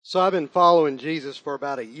So I've been following Jesus for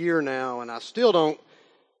about a year now, and I still don't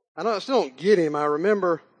get him. I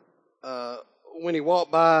remember when he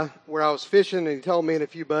walked by where I was fishing, and he told me and a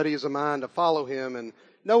few buddies of mine to follow him, and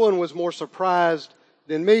no one was more surprised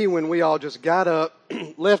than me when we all just got up,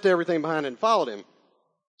 left everything behind, and followed him.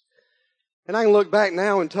 And I can look back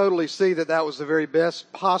now and totally see that that was the very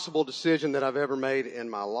best possible decision that I've ever made in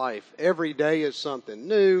my life. Every day is something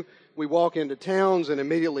new. We walk into towns and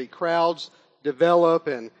immediately crowds develop,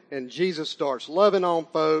 and Jesus starts loving on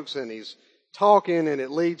folks, and he's talking, and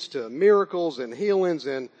it leads to miracles and healings,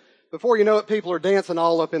 and before you know it, people are dancing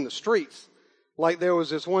all up in the streets. Like there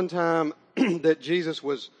was this one time that Jesus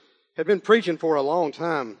had been preaching for a long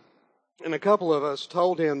time, and a couple of us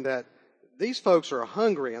told him that these folks are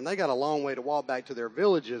hungry and they got a long way to walk back to their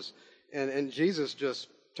villages, and Jesus just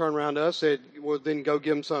turned around to us and said, well, then go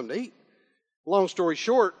give them something to eat. Long story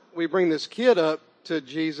short, we bring this kid up to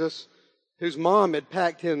Jesus whose mom had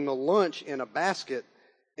packed him the lunch in a basket,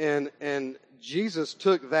 and Jesus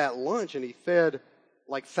took that lunch and he fed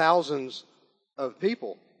like thousands of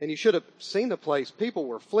people. And you should have seen the place. People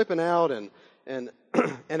were flipping out, and and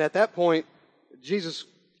at that point, Jesus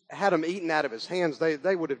had them eaten out of his hands.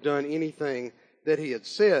 They would have done anything that he had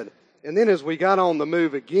said. And then as we got on the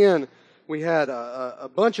move again, we had a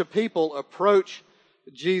bunch of people approach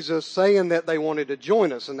Jesus saying that they wanted to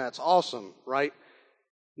join us, and that's awesome, right?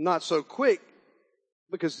 Not so quick,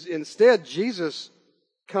 because instead Jesus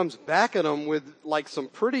comes back at them with like some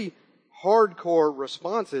pretty hardcore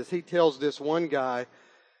responses. He tells this one guy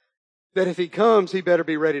that if he comes, he better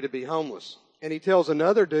be ready to be homeless. And he tells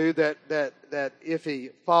another dude that if he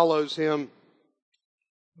follows him,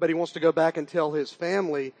 but he wants to go back and tell his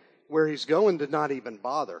family where he's going, to not even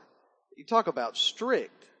bother. You talk about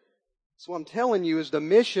strict. So what I'm telling you is the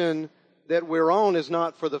mission that we're on is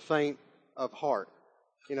not for the faint of heart.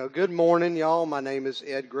 You know, good morning, y'all. My name is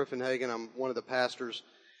Ed Griffinhagen. I'm one of the pastors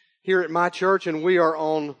here at my church, and we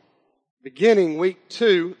are beginning week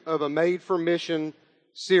 2 of a Made for Mission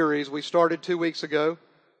series. We started 2 weeks ago,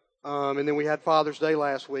 and then we had Father's Day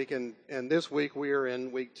last week, and this week we are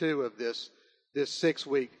in week 2 of this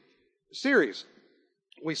 6-week series.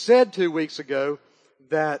 We said 2 weeks ago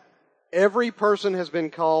that every person has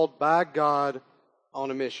been called by God on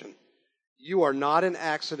a mission. You are not an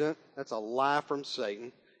accident. That's a lie from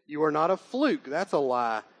Satan. You are not a fluke. That's a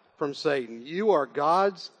lie from Satan. You are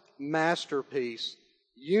God's masterpiece,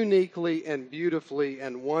 uniquely and beautifully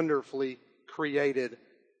and wonderfully created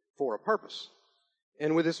for a purpose.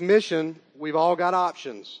 And with this mission, we've all got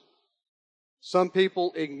options. Some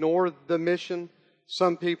people ignore the mission.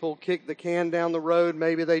 Some people kick the can down the road.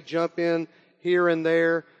 Maybe they jump in here and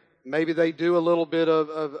there. Maybe they do a little bit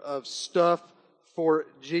of stuff for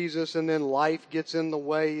Jesus, and then life gets in the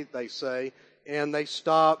way, they say, and they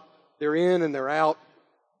stop. They're in and they're out.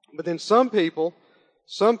 But then some people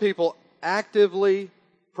actively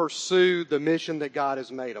pursue the mission that God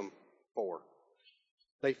has made them for.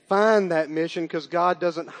 They find that mission because God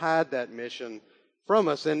doesn't hide that mission from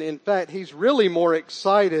us. And in fact, He's really more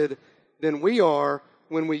excited than we are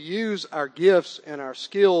when we use our gifts and our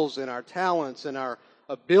skills and our talents and our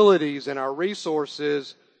abilities and our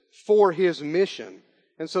resources for His mission.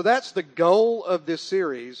 And so that's the goal of this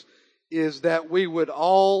series, is that we would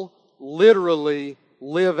all literally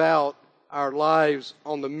live out our lives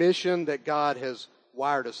on the mission that God has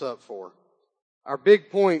wired us up for. Our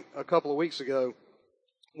big point a couple of weeks ago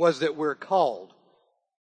was that we're called.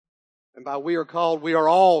 And by we are called, we are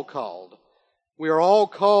all called. We are all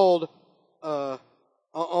called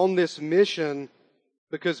on this mission,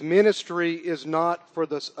 because ministry is not for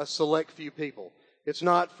a select few people. It's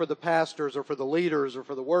not for the pastors or for the leaders or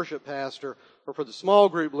for the worship pastor or for the small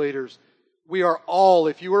group leaders. We are all,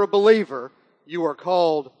 if you are a believer, you are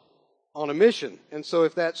called on a mission. And so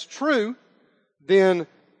if that's true, then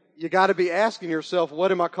you got to be asking yourself,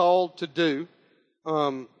 what am I called to do?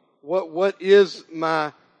 What is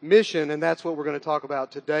my mission? And that's what we're going to talk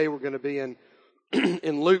about today. We're going to be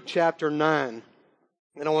in Luke chapter 9.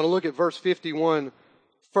 And I want to look at verse 51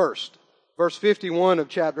 first. Verse 51 of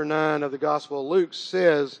chapter 9 of the Gospel of Luke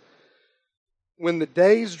says, when the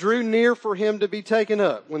days drew near for Him to be taken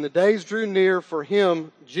up, when the days drew near for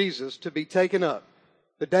Him, Jesus, to be taken up,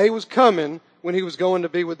 the day was coming when He was going to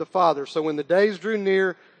be with the Father. So when the days drew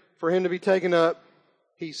near for Him to be taken up,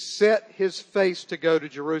 He set His face to go to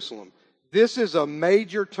Jerusalem. This is a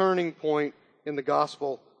major turning point in the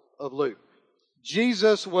Gospel of Luke.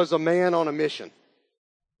 Jesus was a man on a mission,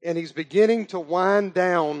 and He's beginning to wind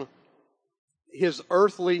down His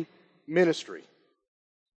earthly ministry.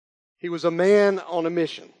 He was a man on a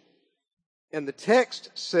mission. And the text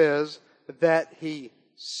says that He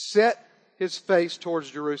set his face towards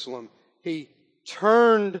Jerusalem. He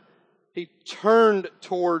turned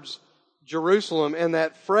towards Jerusalem, and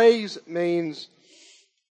that phrase means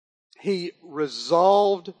he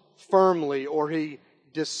resolved firmly, or he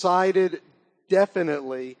decided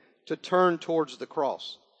definitely to turn towards the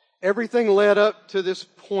cross. Everything led up to this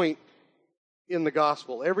point in the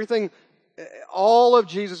gospel. All of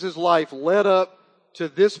Jesus' life led up to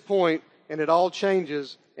this point, and it all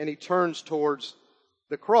changes, and he turns towards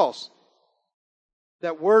the cross.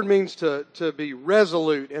 That word means to be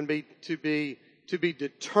resolute and to be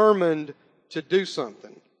determined to do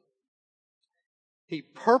something. He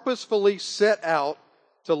purposefully set out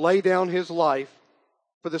to lay down his life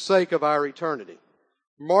for the sake of our eternity.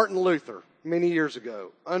 Martin Luther, many years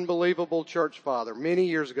ago, unbelievable church father, many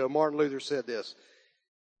years ago, Martin Luther said this.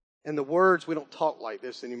 And the words, we don't talk like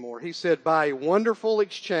this anymore. He said, by a wonderful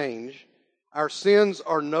exchange, our sins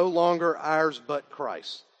are no longer ours but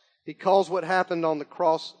Christ's. He calls what happened on the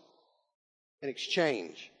cross an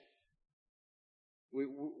exchange.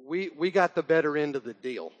 We got the better end of the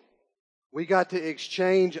deal. We got to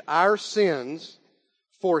exchange our sins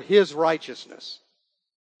for His righteousness.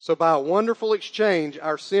 So by a wonderful exchange,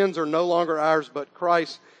 our sins are no longer ours but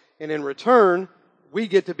Christ's. And in return, we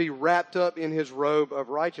get to be wrapped up in His robe of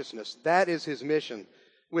righteousness. That is His mission.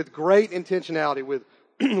 With great intentionality,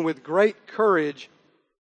 with great courage,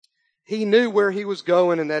 He knew where He was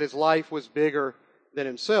going and that His life was bigger than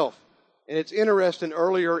Himself. And it's interesting,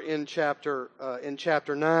 earlier in chapter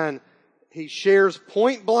 9, He shares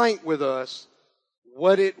point blank with us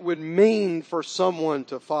what it would mean for someone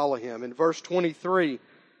to follow Him. In verse 23,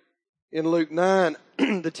 in Luke 9,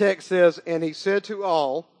 the text says, and He said to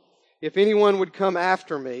all, if anyone would come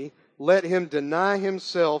after me, let him deny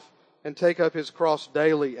himself and take up his cross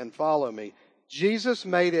daily and follow me. Jesus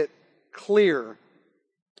made it clear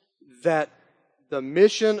that the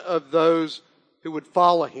mission of those who would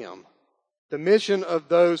follow Him, the mission of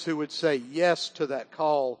those who would say yes to that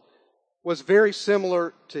call, was very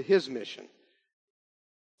similar to His mission.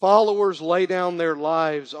 Followers lay down their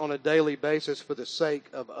lives on a daily basis for the sake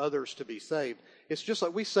of others to be saved. It's just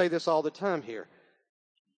like we say this all the time here.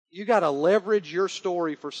 You got to leverage your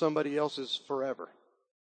story for somebody else's forever.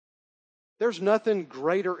 There's nothing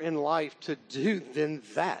greater in life to do than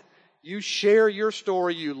that. You share your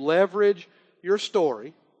story, you leverage your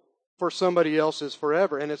story for somebody else's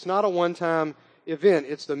forever. And it's not a one-time event.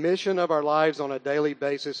 It's the mission of our lives on a daily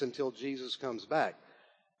basis until Jesus comes back.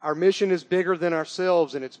 Our mission is bigger than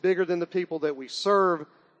ourselves, and it's bigger than the people that we serve,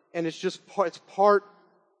 and it's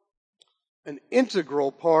an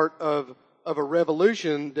integral part of a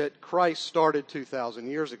revolution that Christ started 2,000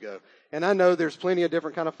 years ago. And I know there's plenty of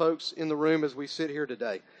different kind of folks in the room as we sit here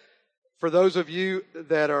today. For those of you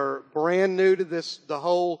that are brand new to the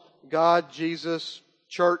whole God, Jesus,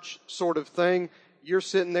 church sort of thing, you're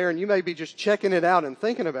sitting there and you may be just checking it out and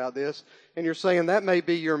thinking about this, and you're saying that may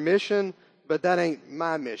be your mission, but that ain't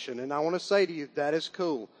my mission. And I want to say to you, that is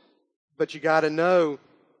cool. But you got to know,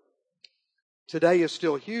 today is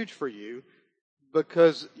still huge for you,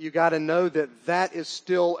 because you got to know that is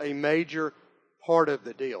still a major part of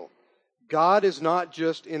the deal. God is not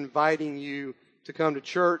just inviting you to come to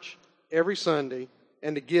church every Sunday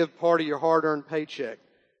and to give part of your hard-earned paycheck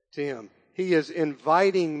to Him. He is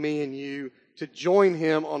inviting me and you to join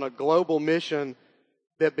Him on a global mission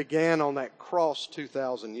that began on that cross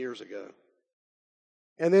 2,000 years ago.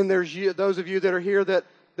 And then there's those of you that are here that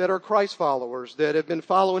are Christ followers, that have been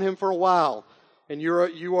following Him for a while, and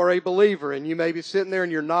you are a believer, and you may be sitting there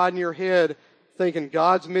and you're nodding your head thinking,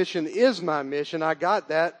 God's mission is my mission, I got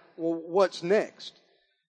that, well, what's next?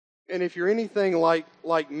 And if you're anything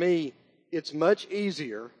like me, it's much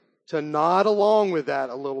easier to nod along with that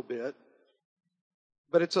a little bit,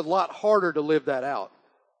 but it's a lot harder to live that out.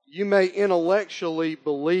 You may intellectually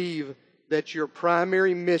believe that your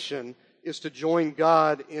primary mission is to join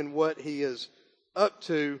God in what He is up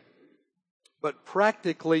to, but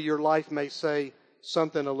practically your life may say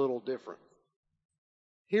something a little different.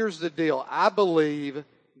 Here's the deal. I believe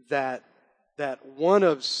that one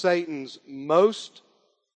of Satan's most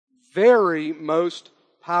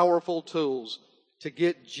powerful tools to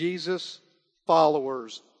get Jesus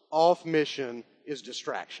followers off mission is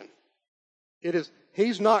distraction.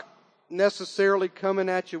 He's not necessarily coming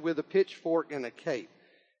at you with a pitchfork and a cape.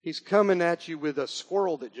 He's coming at you with a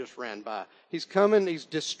squirrel that just ran by. He's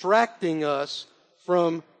distracting us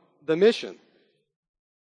from the mission.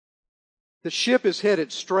 The ship is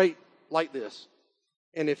headed straight like this.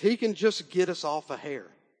 And if he can just get us off a hair,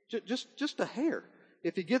 just a hair.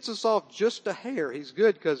 If he gets us off just a hair, he's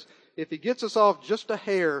good, because if he gets us off just a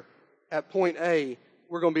hair at point A,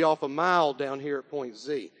 we're going to be off a mile down here at point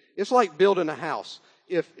Z. It's like building a house.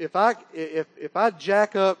 If I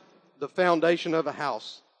jack up the foundation of a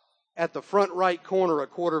house at the front right corner a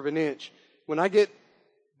quarter of an inch, when I get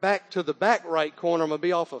back to the back right corner, I'm going to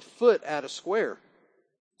be off a foot at a square.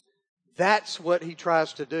 That's what he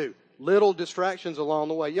tries to do. Little distractions along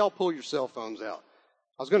the way. Y'all pull your cell phones out.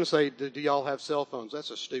 I was going to say, do y'all have cell phones?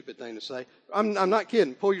 That's a stupid thing to say. I'm not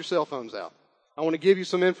kidding. Pull your cell phones out. I want to give you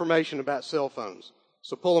some information about cell phones.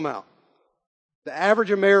 So pull them out. The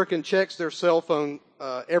average American checks their cell phone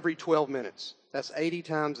every 12 minutes. That's 80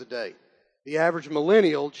 times a day. The average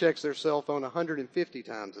millennial checks their cell phone 150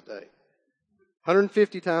 times a day.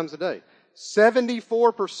 150 times a day.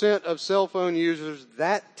 74% of cell phone users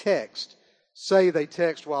that text say they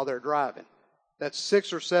text while they're driving. That's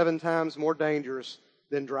 6 or 7 times more dangerous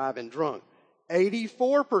than driving drunk.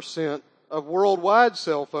 84% of worldwide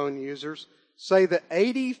cell phone users say that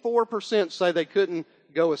 84% say they couldn't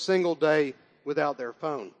go a single day without their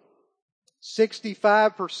phone.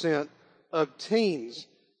 65% of teens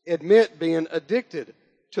admit being addicted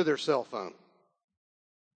to their cell phone.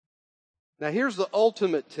 Now here's the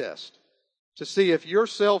ultimate test to see if your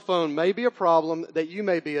cell phone may be a problem, that you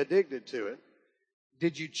may be addicted to it.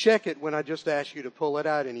 Did you check it when I just asked you to pull it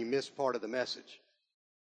out and you missed part of the message?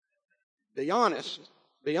 Be honest.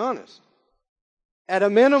 Be honest. At a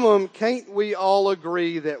minimum, can't we all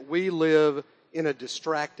agree that we live in a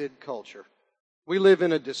distracted culture? We live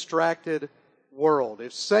in a distracted world.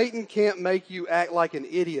 If Satan can't make you act like an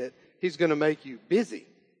idiot, he's going to make you busy.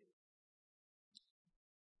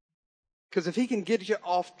 Because if he can get you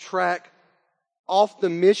off track, off the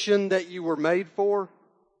mission that you were made for,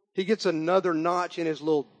 he gets another notch in his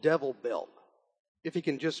little devil belt. If he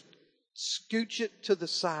can just scooch it to the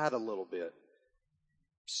side a little bit.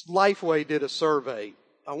 Lifeway did a survey.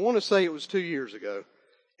 I want to say it was 2 years ago.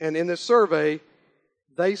 And in this survey,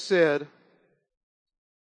 they said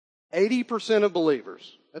 80% of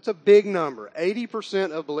believers, that's a big number,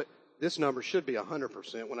 80% of believers, this number should be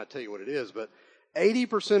 100% when I tell you what it is, but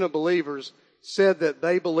 80% of believers said that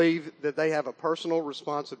they believe that they have a personal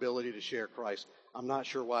responsibility to share Christ. I'm not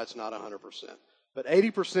sure why it's not 100%. But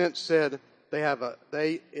 80% said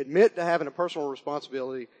they admit to having a personal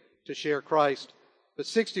responsibility to share Christ, but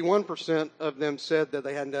 61% of them said that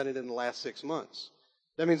they hadn't done it in the last 6 months.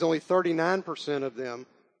 That means only 39% of them,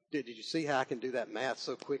 did you see how I can do that math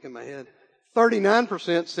so quick in my head?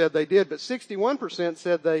 39% said they did, but 61%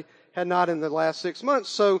 said they had not in the last 6 months.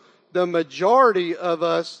 So the majority of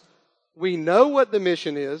us, we know what the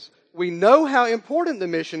mission is, we know how important the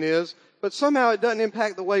mission is, but somehow it doesn't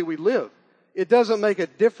impact the way we live. It doesn't make a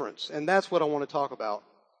difference, and that's what I want to talk about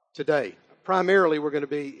today. Primarily, we're going to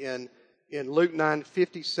be in Luke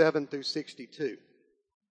 9:57 through 62.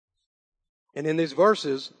 And in these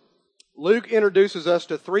verses, Luke introduces us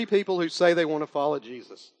to 3 people who say they want to follow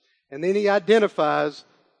Jesus. And then he identifies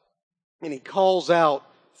and he calls out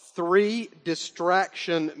 3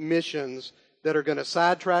 distraction missions that are going to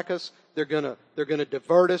sidetrack us. They're going to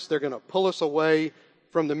divert us. They're going to pull us away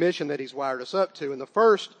from the mission that he's wired us up to. And the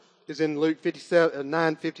first is in Luke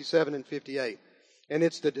 9:57 and 58. And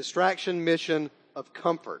it's the distraction mission of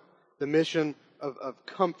comfort. The mission of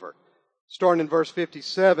comfort. Starting in verse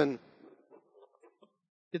 57,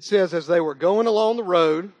 it says, as they were going along the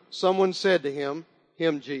road, someone said to him,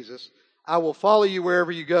 Jesus, I will follow you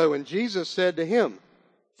wherever you go. And Jesus said to him,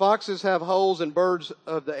 foxes have holes and birds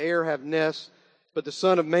of the air have nests, but the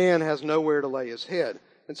Son of Man has nowhere to lay his head.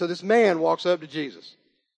 And so this man walks up to Jesus,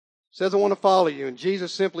 says, I want to follow you. And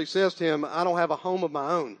Jesus simply says to him, I don't have a home of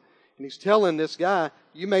my own. And he's telling this guy,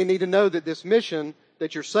 you may need to know that this mission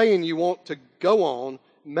that you're saying you want to go on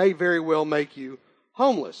may very well make you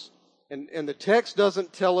homeless. And the text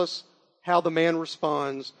doesn't tell us how the man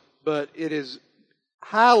responds, but it is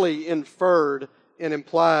highly inferred and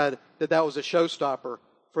implied that that was a showstopper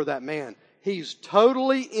for that man. He's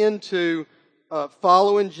totally into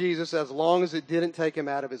following Jesus as long as it didn't take him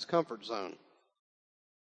out of his comfort zone.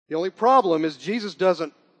 The only problem is Jesus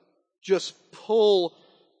doesn't just pull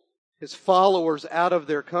his followers out of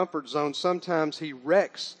their comfort zone. Sometimes he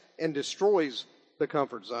wrecks and destroys the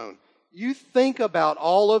comfort zone. You think about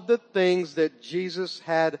all of the things that Jesus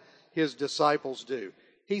had his disciples do.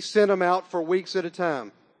 He sent them out for weeks at a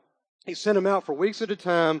time. He sent them out for weeks at a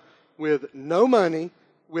time with no money,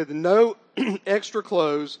 with no extra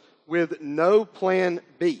clothes, with no plan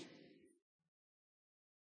B.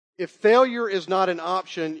 If failure is not an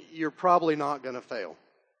option, you're probably not going to fail.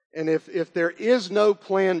 And if there is no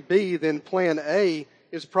plan B, then plan A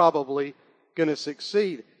is probably going to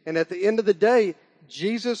succeed. And at the end of the day,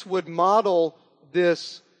 Jesus would model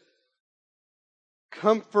this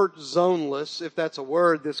comfort zoneless, if that's a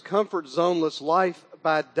word, this comfort zoneless life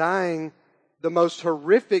by dying the most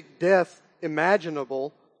horrific death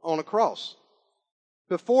imaginable on a cross.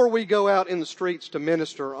 Before we go out in the streets to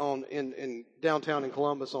minister in downtown in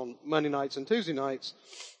Columbus on Monday nights and Tuesday nights,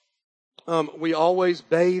 we always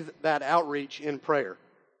bathe that outreach in prayer.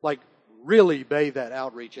 Like, really bathe that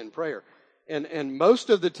outreach in prayer. And most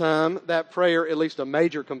of the time, that prayer, at least a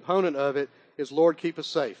major component of it, is, Lord, keep us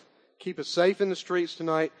safe. Keep us safe in the streets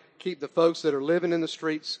tonight. Keep the folks that are living in the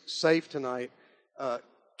streets safe tonight.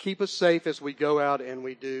 Keep us safe as we go out and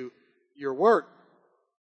we do your work.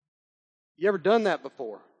 You ever done that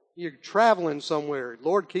before? You're traveling somewhere.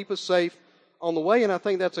 Lord, keep us safe on the way, and I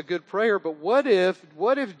think that's a good prayer. But what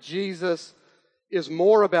if Jesus is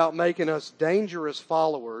more about making us dangerous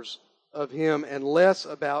followers of Him and less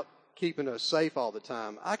about keeping us safe all the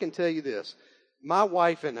time? I can tell you this. My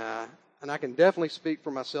wife and I can definitely speak for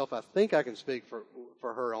myself. I think I can speak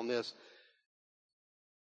for her on this.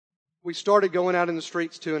 We started going out in the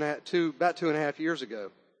streets about 2.5 years ago.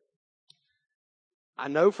 I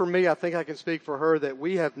know for me, I think I can speak for her, that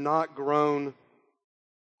we have not grown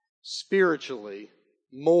spiritually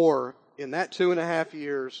more in that 2.5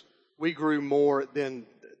 years. We grew more than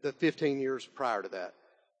the 15 years prior to that.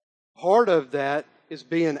 Part of that is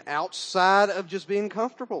being outside of just being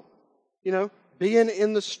comfortable. You know, being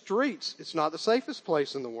in the streets. It's not the safest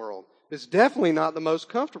place in the world. It's definitely not the most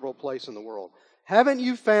comfortable place in the world. Haven't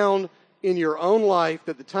you found in your own life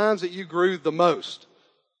that the times that you grew the most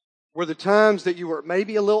were the times that you were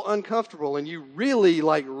maybe a little uncomfortable and you really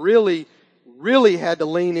had to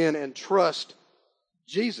lean in and trust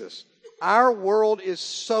Jesus? Our world is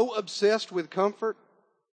so obsessed with comfort.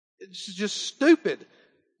 It's just stupid.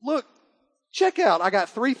 Look, check out. I got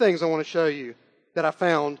 3 things I want to show you that I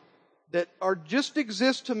found that are just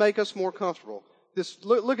exist to make us more comfortable.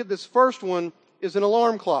 Look at this first one is an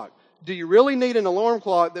alarm clock. Do you really need an alarm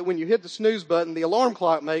clock that when you hit the snooze button, the alarm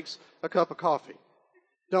clock makes a cup of coffee?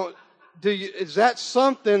 Is that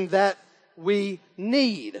something that we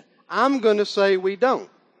need? I'm going to say we don't.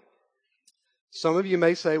 Some of you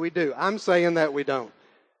may say we do. I'm saying that we don't.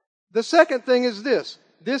 The second thing is this.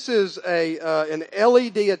 This is an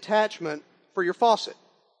LED attachment for your faucet.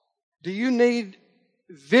 Do you need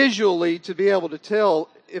visually to be able to tell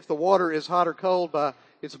if the water is hot or cold by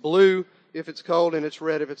it's blue, if it's cold, and it's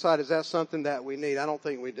red if it's hot? Is that something that we need? I don't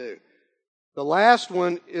think we do. The last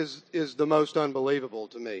one is the most unbelievable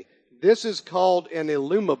to me. This is called an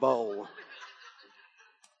Illumibowl.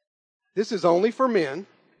 This is only for men.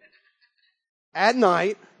 At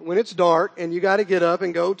night, when it's dark and you got to get up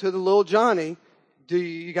and go to the little Johnny,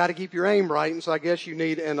 you got to keep your aim right, and so I guess you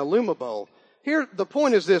need an Illumibowl. Here, the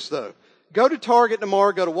point is this, though. Go to Target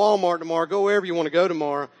tomorrow, go to Walmart tomorrow, go wherever you want to go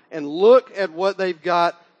tomorrow, and look at what they've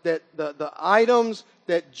got, that the items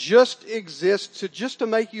that just exist to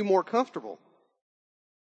make you more comfortable.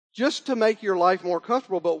 Just to make your life more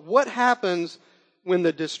comfortable. But what happens when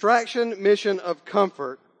the distraction mission of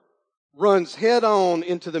comfort runs head on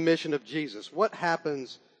into the mission of Jesus? What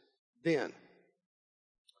happens then?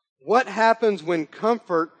 What happens when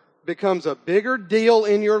comfort becomes a bigger deal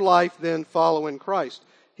in your life than following Christ?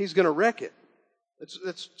 He's going to wreck it.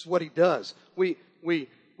 That's what He does. We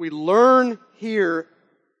learn here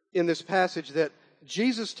in this passage that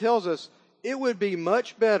Jesus tells us it would be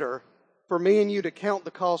much better for me and you to count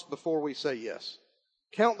the cost before we say yes.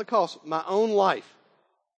 Count the cost. My own life.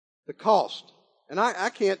 The cost. And I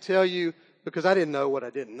can't tell you, because I didn't know what I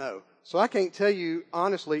didn't know. So I can't tell you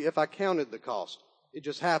honestly if I counted the cost. It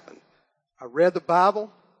just happened. I read the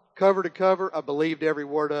Bible cover to cover. I believed every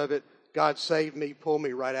word of it. God saved me, pulled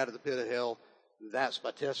me right out of the pit of hell. That's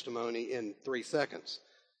my testimony in 3 seconds.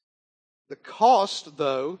 The cost,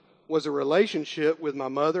 though, was a relationship with my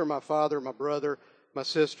mother, my father, my brother, my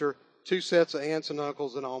sister, 2 sets of aunts and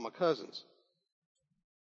uncles, and all my cousins.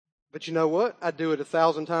 But you know what? I'd do it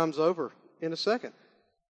 1,000 times over in a second.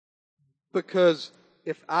 Because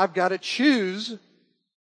if I've got to choose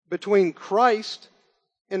between Christ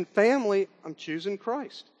and family, I'm choosing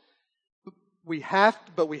Christ. We have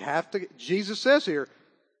to, Jesus says here,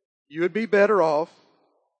 you would be better off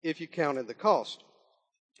if you counted the cost.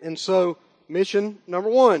 And so, mission number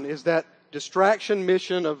 1 is that distraction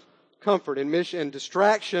mission of comfort. And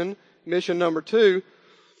distraction mission number 2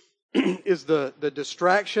 is the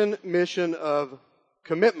distraction mission of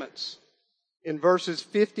commitments. In verses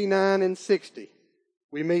 59 and 60,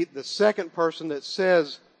 we meet the second person that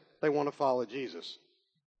says they want to follow Jesus.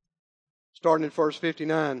 Starting in verse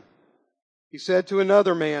 59, he said to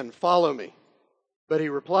another man, "Follow me." But he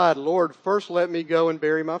replied, "Lord, first let me go and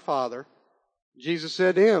bury my father." Jesus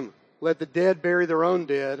said to him, "Let the dead bury their own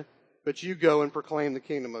dead, but you go and proclaim the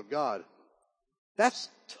kingdom of God." That's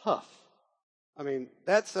tough. I mean,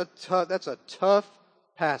 that's a tough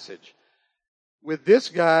passage. With this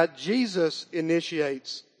guy, Jesus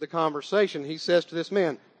initiates the conversation. He says to this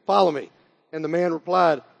man, "Follow me." And the man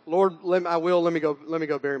replied, "Lord, I will. Let me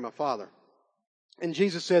go bury my father." And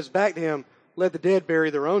Jesus says back to him, "Let the dead bury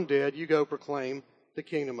their own dead. You go proclaim the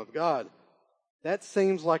kingdom of God." That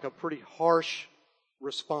seems like a pretty harsh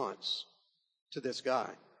response to this guy.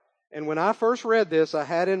 And when I first read this, I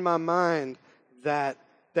had in my mind that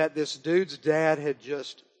this dude's dad had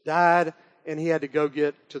just died and he had to go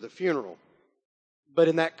get to the funeral. But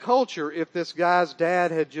in that culture, if this guy's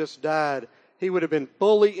dad had just died, he would have been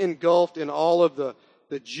fully engulfed in all of the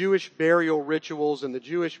Jewish burial rituals and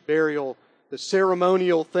the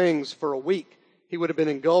ceremonial things for a week. He would have been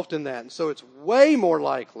engulfed in that. And so it's way more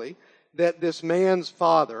likely that this man's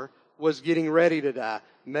father was getting ready to die.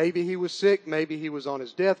 Maybe he was sick. Maybe he was on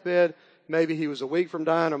his deathbed. Maybe he was a week from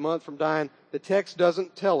dying, a month from dying. The text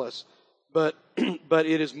doesn't tell us, but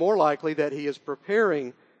it is more likely that he is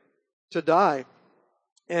preparing to die.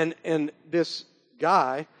 And this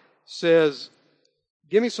guy says,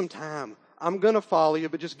 "Give me some time. I'm going to follow you,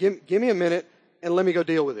 but just give me a minute and let me go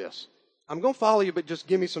deal with this. I'm going to follow you, but just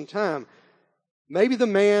give me some time." Maybe the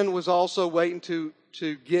man was also waiting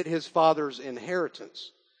to get his father's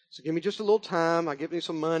inheritance. So give me just a little time. I'll give me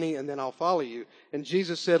some money and then I'll follow you. And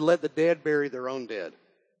Jesus said, "Let the dead bury their own dead."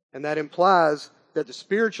 And that implies that the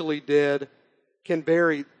spiritually dead can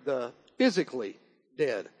bury the physically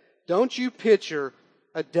dead. Don't you picture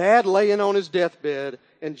a dad laying on his deathbed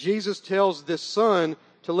and Jesus tells this son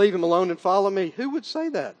to leave him alone and follow me? Who would say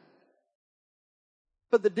that?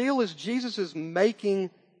 But the deal is Jesus is making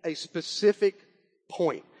a specific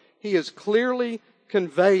point. He is clearly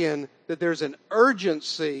conveying that there's an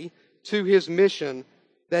urgency to his mission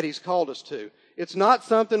that he's called us to. It's not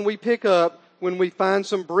something we pick up when we find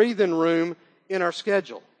some breathing room in our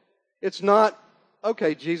schedule. It's not,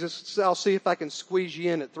 "Okay, Jesus, I'll see if I can squeeze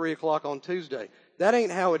you in at 3 o'clock on Tuesday." That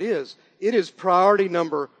ain't how it is. It is priority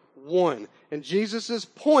number one. And Jesus'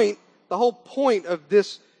 point, the whole point of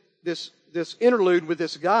this interlude with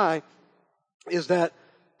this guy, is that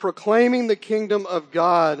proclaiming the kingdom of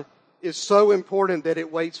God is so important that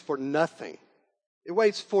it waits for nothing. It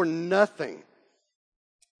waits for nothing.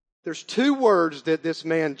 There's two words that this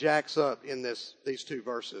man jacks up in these two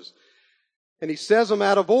verses. And he says them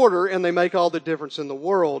out of order, and they make all the difference in the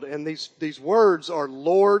world. And these words are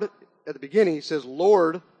Lord. At the beginning, he says,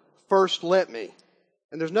 "Lord, first let me."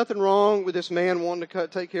 And there's nothing wrong with this man wanting to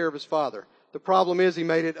take care of his father. The problem is he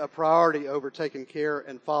made it a priority over taking care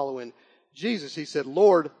and following Jesus. He said,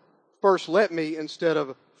 "Lord, first let me," instead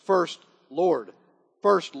of "first Lord."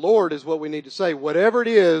 First Lord is what we need to say. Whatever it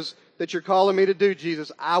is that you're calling me to do,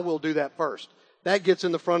 Jesus, I will do that first. That gets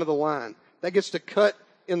in the front of the line. That gets to cut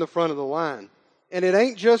in the front of the line. And it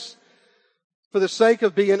ain't just for the sake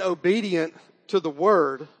of being obedient to the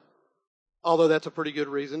word, although that's a pretty good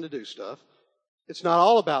reason to do stuff. It's not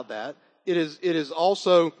all about that. It is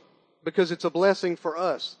also because it's a blessing for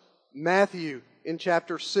us. Matthew in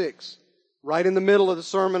chapter 6, right in the middle of the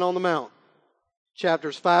Sermon on the Mount.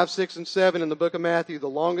 Chapters 5, 6, and 7 in the book of Matthew, the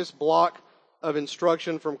longest block of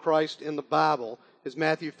instruction from Christ in the Bible is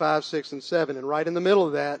Matthew 5, 6, and 7. And right in the middle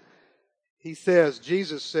of that,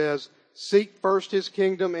 Jesus says, "Seek first His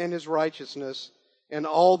kingdom and His righteousness, and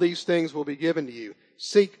all these things will be given to you."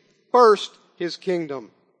 Seek first His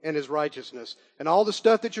kingdom and His righteousness. And all the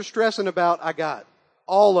stuff that you're stressing about, I got.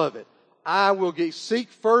 All of it. Seek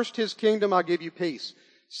first His kingdom, I'll give you peace.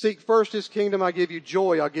 Seek first His kingdom, I'll give you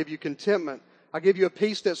joy, I'll give you contentment. I'll give you a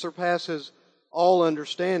peace that surpasses all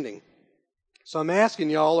understanding. So I'm asking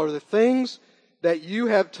y'all, are the things that you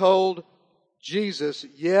have told Jesus,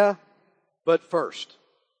 "Yeah, but first,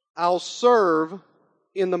 I'll serve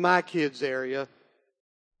in the My Kids area,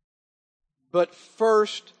 but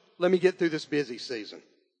first, let me get through this busy season.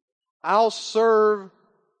 I'll serve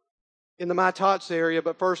in the My Tots area,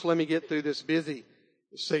 but first let me get through this busy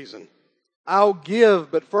season. I'll give,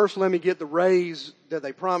 but first let me get the raise that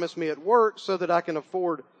they promised me at work so that I can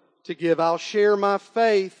afford to give. I'll share my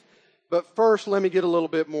faith, but first let me get a little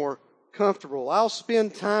bit more comfortable. I'll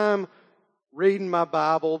spend time reading my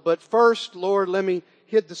Bible, but first, Lord, let me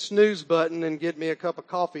hit the snooze button and get me a cup of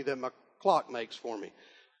coffee that my clock makes for me."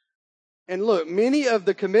 And look, many of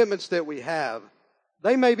the commitments that we have,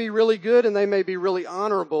 they may be really good and they may be really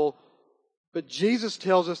honorable, but Jesus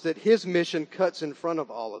tells us that His mission cuts in front of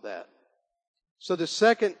all of that. So the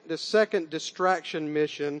second distraction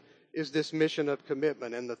mission is this mission of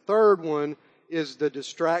commitment. And the third one is the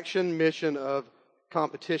distraction mission of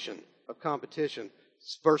competition.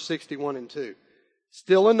 It's verse 61 and 2.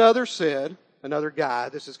 Still another guy,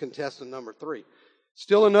 this is contestant number 3.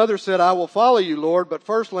 Still another said, I will follow you, Lord, but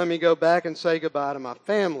first let me go back and say goodbye to my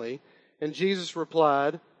family. And Jesus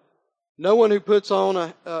replied, no one who puts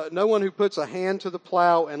a hand to the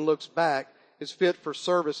plow and looks back is fit for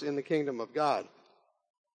service in the kingdom of God.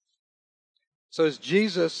 So as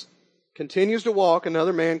Jesus continues to walk,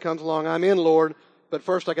 another man comes along, I'm in, Lord, but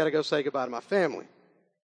first I got to go say goodbye to my family.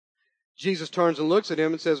 Jesus turns and looks at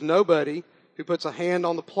him and says, nobody who puts a hand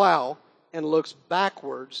on the plow and looks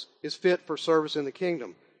backwards is fit for service in the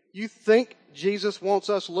kingdom. You think Jesus wants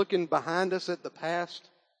us looking behind us at the past?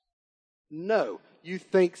 No. You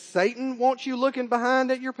think Satan wants you looking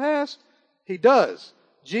behind at your past? He does.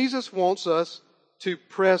 Jesus wants us to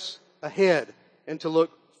press ahead and to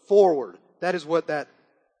look forward. That is what that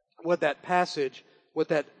passage,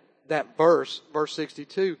 that verse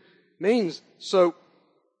 62 means. So,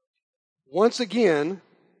 once again,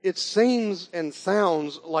 it seems and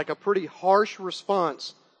sounds like a pretty harsh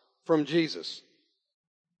response from Jesus.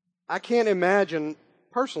 I can't imagine,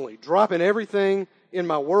 personally, dropping everything in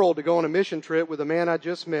my world to go on a mission trip with a man I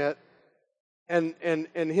just met and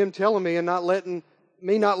him telling me and not letting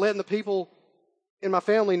the people in my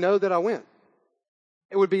family know that I went.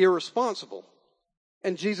 It would be irresponsible.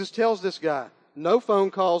 And Jesus tells this guy, no phone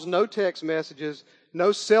calls, no text messages, no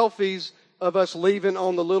selfies of us leaving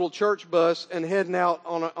on the little church bus and heading out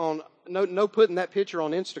no putting that picture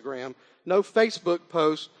on Instagram, no Facebook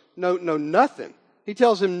post, no nothing. He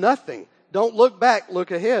tells him nothing. Don't look back, look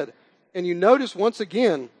ahead. And you notice once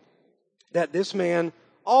again that this man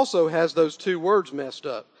also has those two words messed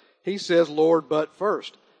up. He says, Lord, but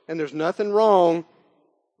first. And there's nothing wrong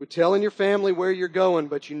with telling your family where you're going,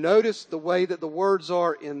 but you notice the way that the words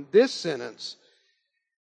are in this sentence.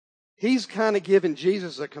 He's kind of giving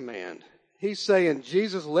Jesus a command. He's saying,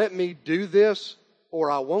 Jesus, let me do this or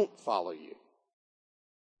I won't follow you.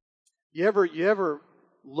 You ever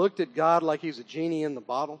looked at God like He's a genie in the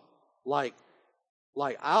bottle? Like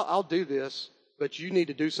I'll do this, but you need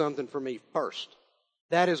to do something for me first.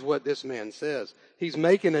 That is what this man says. He's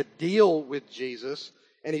making a deal with Jesus,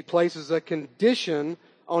 and he places a condition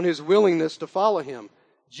on his willingness to follow him.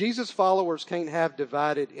 Jesus' followers can't have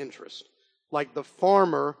divided interest, like the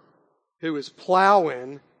farmer who is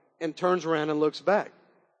plowing and turns around and looks back.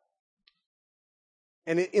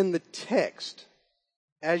 And in the text,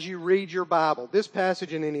 as you read your Bible, this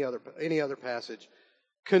passage and any other passage,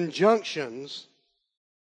 conjunctions,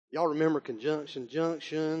 y'all remember conjunction,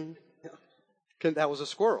 junction? That was a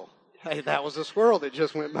squirrel. Hey, that was a squirrel that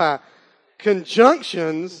just went by.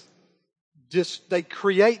 Conjunctions, they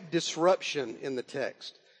create disruption in the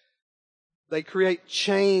text. They create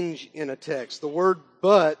change in a text. The word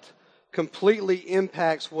but completely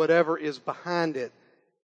impacts whatever is behind it,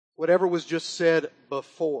 whatever was just said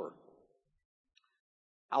before.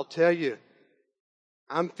 I'll tell you,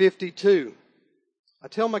 I'm 52. I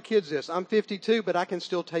tell my kids this, I'm 52, but I can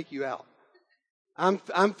still take you out.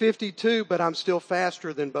 I'm 52, but I'm still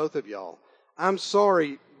faster than both of y'all. I'm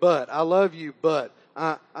sorry, but I love you, but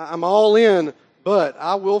I'm all in, but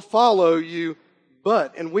I will follow you,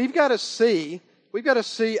 but. And we've got to see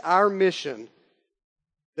our mission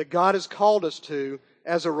that God has called us to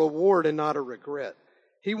as a reward and not a regret.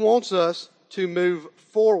 He wants us to move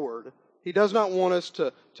forward. He does not want us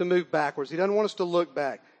to move backwards. He doesn't want us to look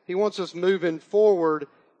back. He wants us moving forward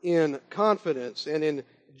in confidence and in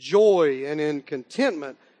joy and in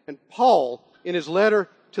contentment. And Paul, in his letter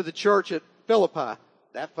to the church at Philippi,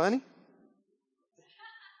 that funny?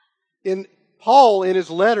 Paul, in his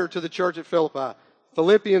letter to the church at Philippi,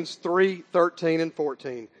 Philippians 3:13 and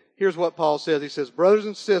 14, here's what Paul says. He says, brothers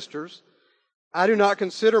and sisters, I do not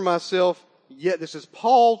consider myself yet, this is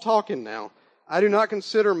Paul talking now, I do not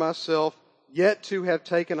consider myself yet to have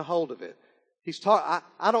taken a hold of it.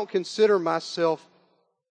 I don't consider myself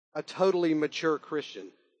a totally mature Christian.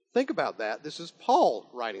 Think about that. This is Paul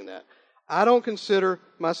writing that. I don't consider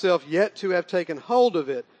myself yet to have taken hold of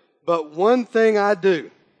it, but one thing I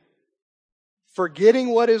do, forgetting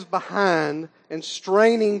what is behind and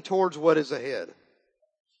straining towards what is ahead.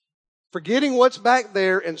 Forgetting what's back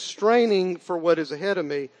there and straining for what is ahead of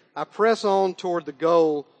me, I press on toward the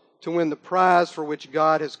goal to win the prize for which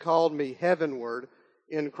God has called me heavenward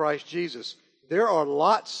in Christ Jesus. There's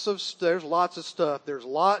lots of stuff. There's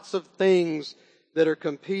lots of things that are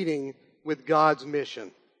competing with God's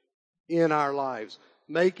mission in our lives.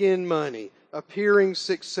 Making money, appearing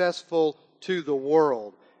successful to the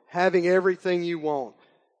world, having everything you want,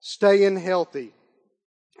 staying healthy,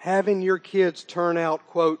 having your kids turn out,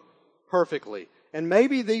 quote, perfectly. And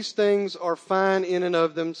maybe these things are fine in and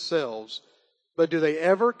of themselves, but do they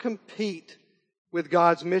ever compete with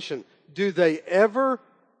God's mission? Do they ever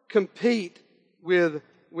compete with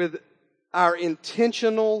our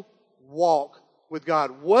intentional walk with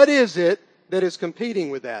God. What is it that is competing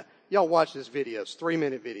with that? Y'all watch this video. It's a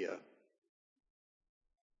 3-minute video.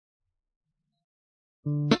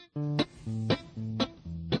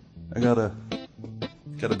 I got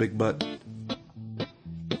a big butt.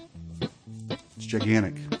 It's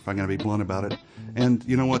gigantic, if I'm going to be blunt about it. And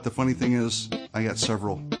you know what? The funny thing is, I got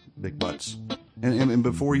several big butts. And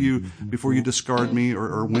before you discard me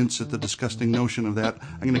or wince at the disgusting notion of that,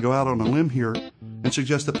 I'm going to go out on a limb here and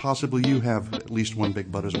suggest that possibly you have at least one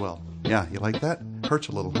big butt as well. Yeah, you like that? Hurts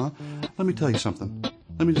a little, huh? Let me tell you something.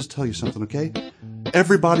 Let me just tell you something, okay?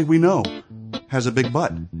 Everybody we know has a big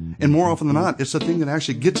butt. And more often than not, it's the thing that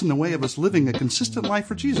actually gets in the way of us living a consistent life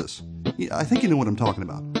for Jesus. Yeah, I think you know what I'm talking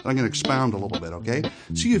about. I'm going to expound a little bit, okay?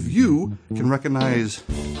 See if you can recognize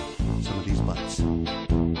some of these butts.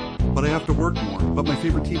 But I have to work more. But my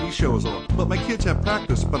favorite TV show is on. But my kids have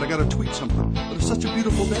practice. But I got to tweet something. But it's such a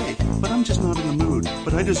beautiful day. But I'm just not in the mood.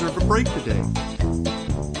 But I deserve a break today.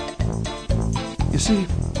 You see,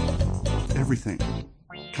 everything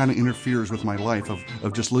kind of interferes with my life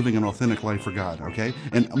of just living an authentic life for God, okay?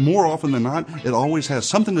 And more often than not, it always has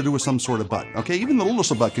something to do with some sort of butt, okay? Even the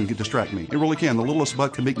littlest of butt can distract me. It really can. The littlest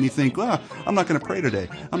butt can make me think, I'm not going to pray today.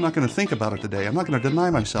 I'm not going to think about it today. I'm not going to deny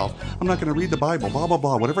myself. I'm not going to read the Bible, blah, blah,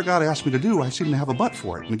 blah. Whatever God asks me to do, I seem to have a butt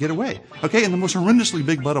for it and get away, okay? And the most horrendously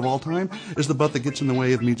big butt of all time is the butt that gets in the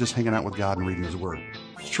way of me just hanging out with God and reading His Word.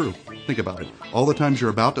 It's true. Think about it. All the times you're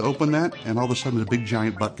about to open that, and all of a sudden a big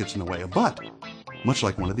giant butt gets in the way. A butt. Much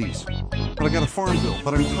like one of these. But I got a farm bill,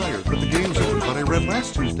 but I'm tired, but the game's over, but I read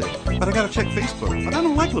last Tuesday, but I gotta check Facebook, but I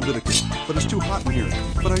don't like Leviticus, but it's too hot in here,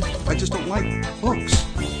 but I just don't like books,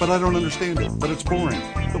 but I don't understand it, but it's boring.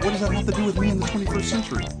 But what does that have to do with me in the 21st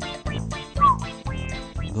century?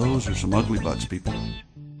 Those are some ugly butts, people.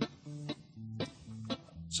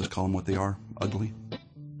 Let's just call them what they are, ugly.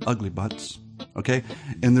 Ugly butts. Okay?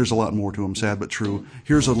 And there's a lot more to them, sad but true.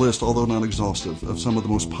 Here's a list, although not exhaustive, of some of the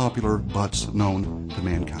most popular butts known to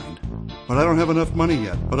mankind. But I don't have enough money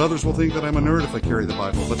yet. But others will think that I'm a nerd if I carry the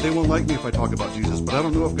Bible. But they won't like me if I talk about Jesus. But I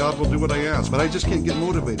don't know if God will do what I ask. But I just can't get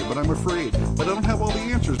motivated. But I'm afraid. But I don't have all the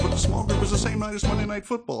answers. But the small group is the same night as Monday Night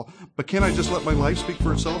Football. But can't I just let my life speak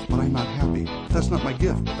for itself? But I'm not happy. That's not my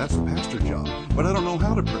gift. That's the pastor job. But I don't know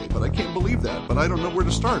how to pray. But I can't believe that. But I don't know where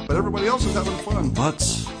to start. But everybody else is having fun.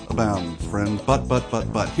 Butts abound, friend.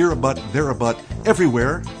 Butt. Here a butt, there a butt,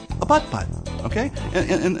 everywhere a butt. Okay?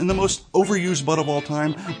 And the most overused butt of all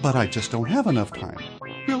time, but I just don't have enough time.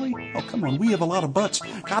 Really? Oh, come on. We have a lot of butts.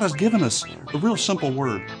 God has given us a real simple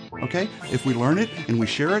word. Okay? If we learn it and we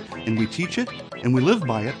share it and we teach it and we live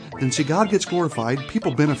by it, then see, God gets glorified,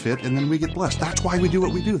 people benefit, and then we get blessed. That's why we do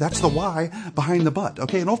what we do. That's the why behind the butt.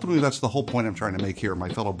 Okay? And ultimately, that's the whole point I'm trying to make here, my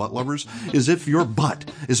fellow butt lovers, is if your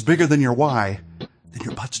butt is bigger than your why, then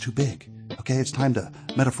your butt's too big. Okay, it's time to,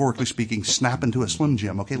 metaphorically speaking, snap into a Slim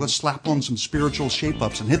Jim. Okay, let's slap on some spiritual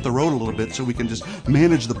shape-ups and hit the road a little bit so we can just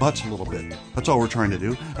manage the butts a little bit. That's all we're trying to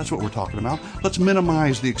do. That's what we're talking about. Let's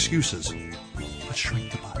minimize the excuses. Let's shrink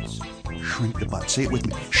the butts. Shrink the butts. Say it with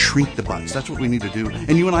me. Shrink the butts. That's what we need to do.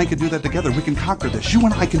 And you and I can do that together. We can conquer this. You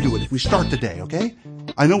and I can do it if we start today, okay?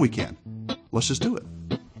 I know we can. Let's just do it.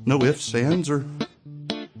 No ifs, ands, or...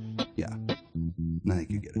 Yeah. I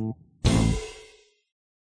think you get it.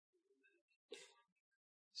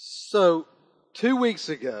 So, 2 weeks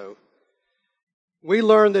ago, we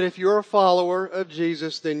learned that if you're a follower of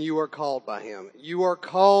Jesus, then you are called by Him. You are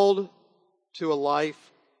called to a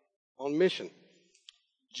life on mission.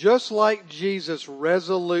 Just like Jesus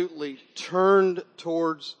resolutely turned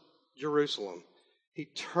towards Jerusalem. He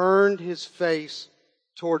turned His face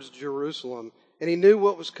towards Jerusalem, and He knew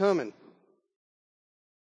what was coming.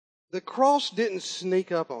 The cross didn't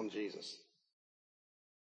sneak up on Jesus.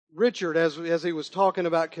 Richard, as he was talking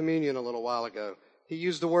about communion a little while ago, he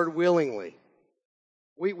used the word willingly.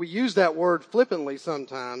 We use that word flippantly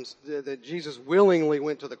sometimes, that Jesus willingly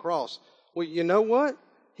went to the cross. Well, you know what?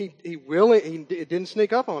 It didn't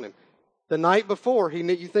sneak up on Him. The night before,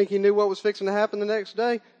 you think He knew what was fixing to happen the next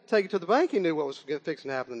day? Take it to the bank, He knew what was fixing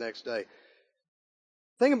to happen the next day.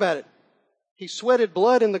 Think about it. He sweated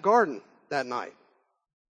blood in the garden that night.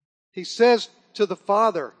 He says to the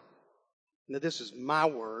Father, now, this is my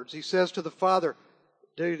words. He says to the Father,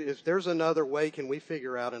 dude, if there's another way, can we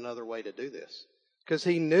figure out another way to do this? Because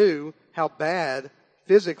He knew how bad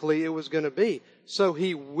physically it was going to be. So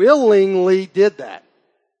He willingly did that.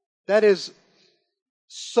 That is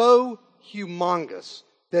so humongous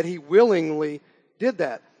that He willingly did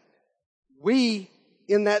that. We,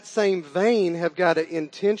 in that same vein, have got to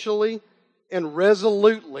intentionally and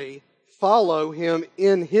resolutely follow Him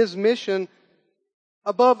in His mission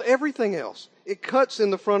above everything else. It cuts in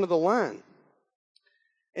the front of the line.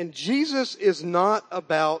 And Jesus is not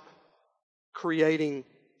about creating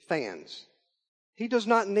fans. He does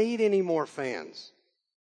not need any more fans.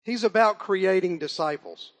 He's about creating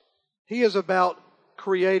disciples. He is about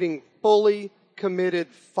creating fully committed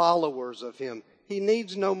followers of Him. He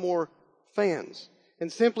needs no more fans.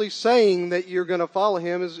 And simply saying that you're going to follow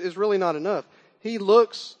Him is really not enough. He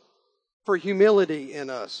looks for humility in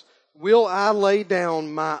us. Will I lay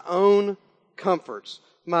down my own comforts,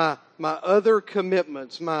 my other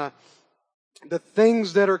commitments, the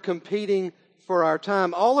things that are competing for our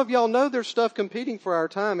time? All of y'all know there's stuff competing for our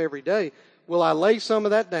time every day. Will I lay some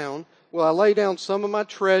of that down? Will I lay down some of my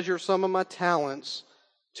treasure, some of my talents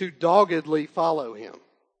to doggedly follow Him?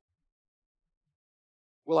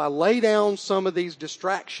 Will I lay down some of these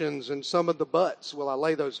distractions and some of the buts? Will I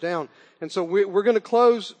lay those down? And so we're going to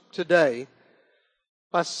close today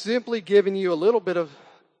by simply giving you a little bit of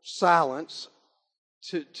silence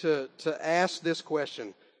to ask this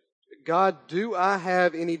question. God, do I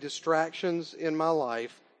have any distractions in my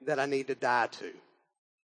life that I need to die to?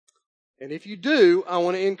 And if you do, I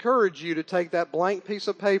want to encourage you to take that blank piece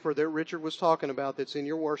of paper that Richard was talking about that's in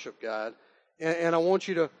your worship guide, and I want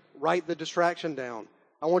you to write the distraction down.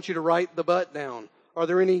 I want you to write the but down. Are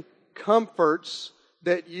there any comforts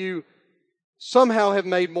that you somehow have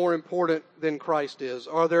made more important than Christ is?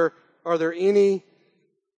 Are there any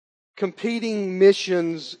competing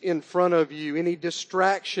missions in front of you? Any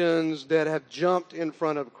distractions that have jumped in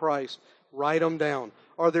front of Christ? Write them down.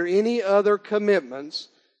 Are there any other commitments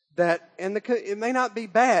that, and it may not be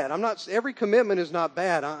bad. Every commitment is not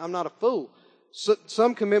bad. I'm not a fool.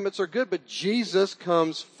 Some commitments are good, but Jesus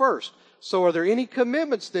comes first. So are there any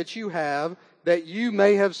commitments that you have that you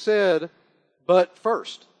may have said, but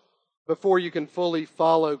first, before you can fully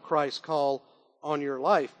follow Christ's call on your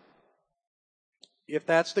life? If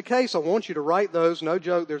that's the case, I want you to write those. No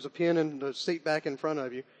joke, there's a pen in the seat back in front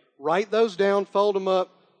of you. Write those down, fold them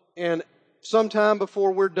up, and sometime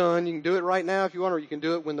before we're done, you can do it right now if you want, or you can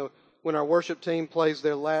do it when our worship team plays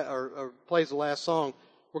plays the last song.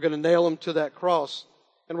 We're going to nail them to that cross.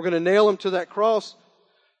 And we're going to nail them to that cross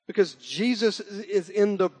because Jesus is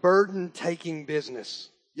in the burden-taking business.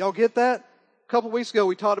 Y'all get that? A couple weeks ago,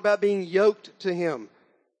 we talked about being yoked to Him.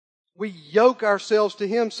 We yoke ourselves to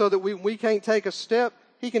Him so that we can't take a step.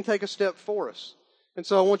 He can take a step for us. And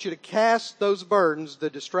so I want you to cast those burdens, the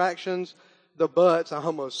distractions, the buts. I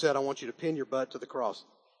almost said I want you to pin your butt to the cross.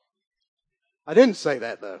 I didn't say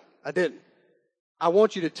that, though. I didn't. I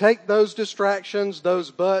want you to take those distractions,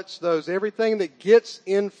 those buts, everything that gets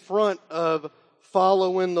in front of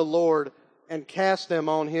following the Lord and cast them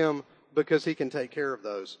on Him because He can take care of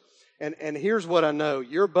those. And here's what I know.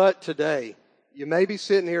 Your butt today, you may be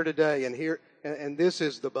sitting here today and this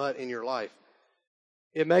is the butt in your life.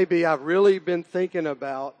 It may be, I've really been thinking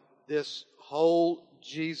about this whole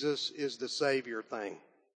Jesus is the Savior thing.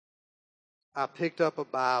 I picked up a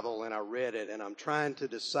Bible and I read it and I'm trying to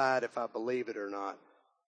decide if I believe it or not.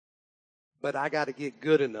 But I got to get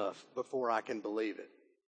good enough before I can believe it.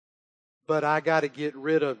 But I got to get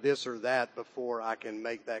rid of this or that before I can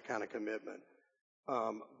make that kind of commitment.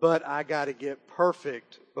 But I got to get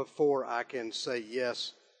perfect before I can say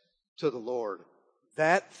yes to the Lord.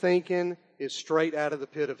 That thinking is straight out of the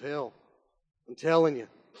pit of hell. I'm telling you,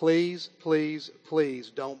 please, please, please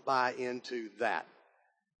don't buy into that.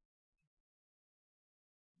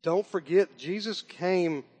 Don't forget, Jesus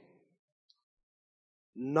came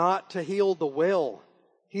not to heal the well.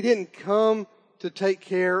 He didn't come to take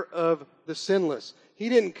care of the sinless. He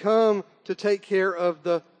didn't come to take care of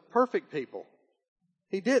the perfect people.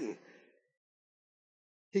 He didn't.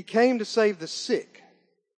 He came to save the sick.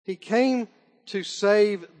 He came to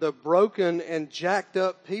save the broken and jacked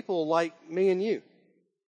up people like me and you.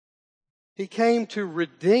 He came to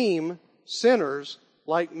redeem sinners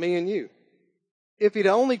like me and you. If He'd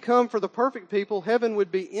only come for the perfect people, heaven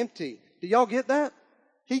would be empty. Do y'all get that?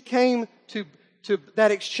 He came to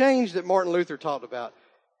that exchange that Martin Luther talked about.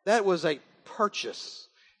 That was a purchase.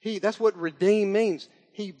 That's what redeem means.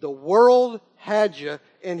 The world had you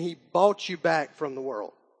and He bought you back from the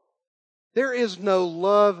world. There is no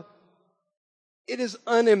love. It is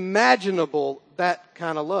unimaginable, that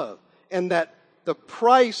kind of love. And that the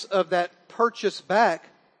price of that purchase back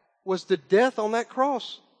was the death on that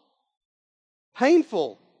cross.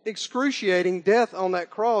 Painful, excruciating death on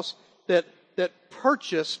that cross that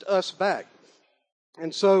purchased us back.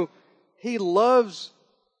 And so He loves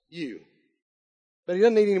you, but He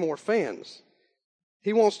doesn't need any more fans.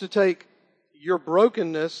 He wants to take your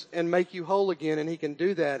brokenness and make you whole again, and He can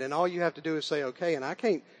do that. And all you have to do is say okay. And I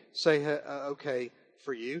can't say okay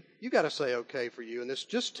for you. You got to say okay for you. And it's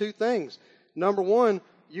just two things. Number one,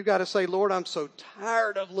 you got to say, Lord, I'm so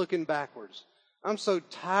tired of looking backwards. I'm so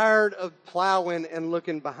tired of plowing and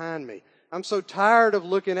looking behind me. I'm so tired of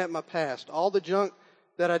looking at my past, all the junk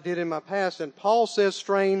that I did in my past. And Paul says,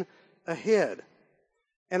 strain ahead.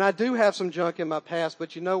 And I do have some junk in my past,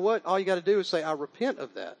 but you know what? All you got to do is say, I repent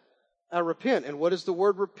of that. I repent. And what does the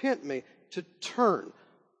word repent mean? To turn.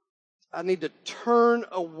 I need to turn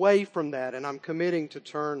away from that, and I'm committing to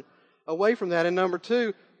turn away from that. And number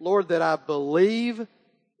two, Lord, that I believe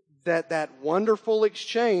that that wonderful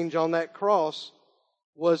exchange on that cross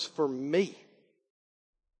was for me.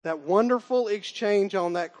 That wonderful exchange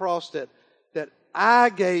on that cross that I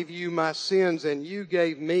gave you my sins and you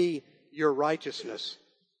gave me your righteousness.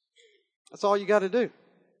 That's all you got to do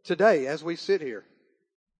today as we sit here.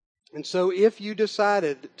 And so if you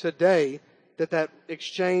decided today that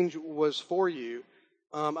exchange was for you,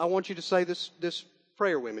 I want you to say this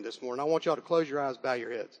prayer with me this morning. I want y'all to close your eyes, bow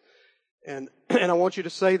your heads. And I want you to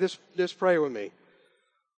say this prayer with me.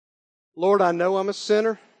 Lord, I know I'm a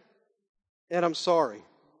sinner and I'm sorry.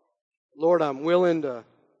 Lord, I'm willing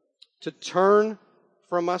to turn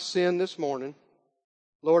from my sin this morning.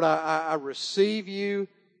 Lord, I receive you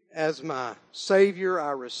as my Savior.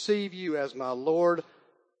 I receive you as my Lord.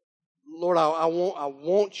 Lord, I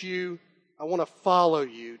want you. I want to follow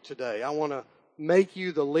you today. I want to make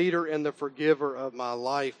you the leader and the forgiver of my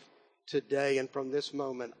life today. And from this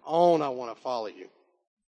moment on, I want to follow you.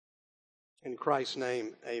 In Christ's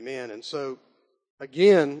name, amen. And so,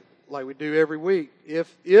 again, like we do every week,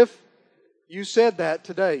 if you said that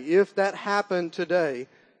today, if that happened today,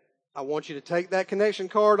 I want you to take that connection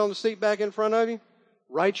card on the seat back in front of you,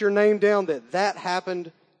 write your name down that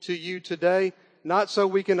happened to you today, not so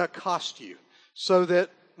we can accost you, so that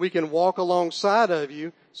we can walk alongside of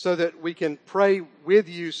you, so that we can pray with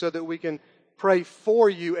you, so that we can pray for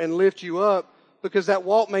you and lift you up, because that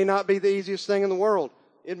walk may not be the easiest thing in the world.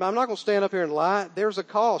 I'm not going to stand up here and lie. There's a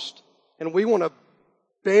cost, and we want to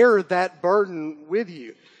bear that burden with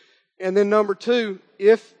you. And then number two,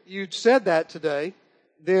 if you said that today,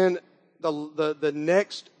 then the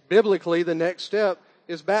next, biblically, the next step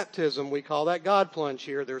is baptism. We call that God plunge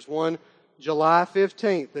here. There's one July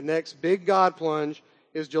 15th. The next big God plunge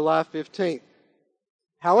is July 15th.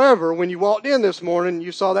 However, when you walked in this morning,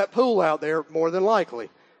 you saw that pool out there, more than likely.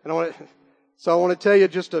 And I want to tell you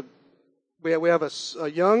we have a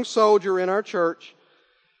young soldier in our church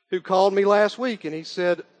who called me last week, and he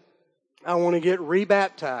said, I want to get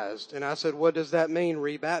rebaptized. And I said, what does that mean,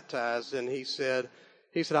 rebaptized? And he said,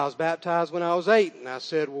 I was baptized when I was 8. And I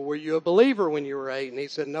said, well, were you a believer when you were 8? And he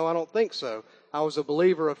said, no, I don't think so. I was a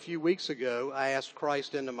believer a few weeks ago. I asked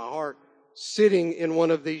Christ into my heart, sitting in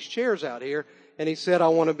one of these chairs out here. And he said, I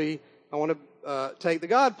want to take the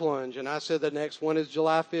God plunge. And I said, the next one is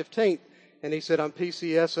July 15th. And he said, I'm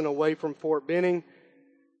PCSing away from Fort Benning,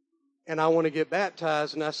 and I want to get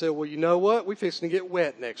baptized. And I said, well, you know what? We're fixing to get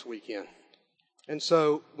wet next weekend. And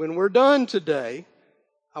so when we're done today,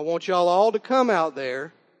 I want y'all all to come out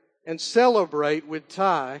there and celebrate with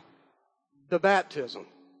Ty the baptism.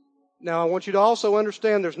 Now, I want you to also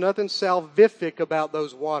understand there's nothing salvific about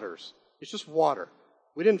those waters. It's just water.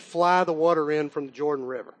 We didn't fly the water in from the Jordan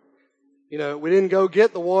River. We didn't go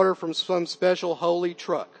get the water from some special holy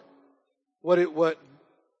truck.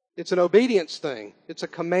 It's an obedience thing. It's a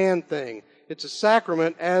command thing. It's a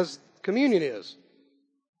sacrament as communion is.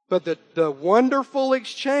 But the wonderful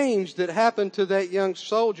exchange that happened to that young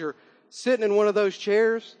soldier sitting in one of those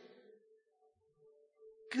chairs,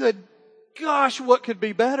 good gosh, what could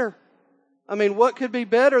be better? I mean, what could be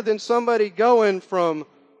better than somebody going from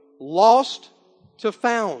lost to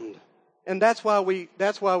found? And that's why we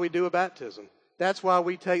do a baptism. That's why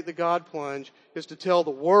we take the God plunge, is to tell the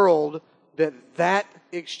world that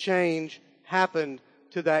exchange happened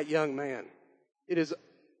to that young man. It is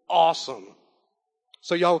awesome.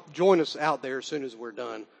 So y'all join us out there as soon as we're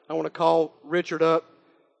done. I want to call Richard up.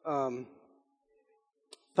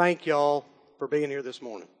 Thank y'all for being here this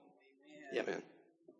morning. Yeah, man.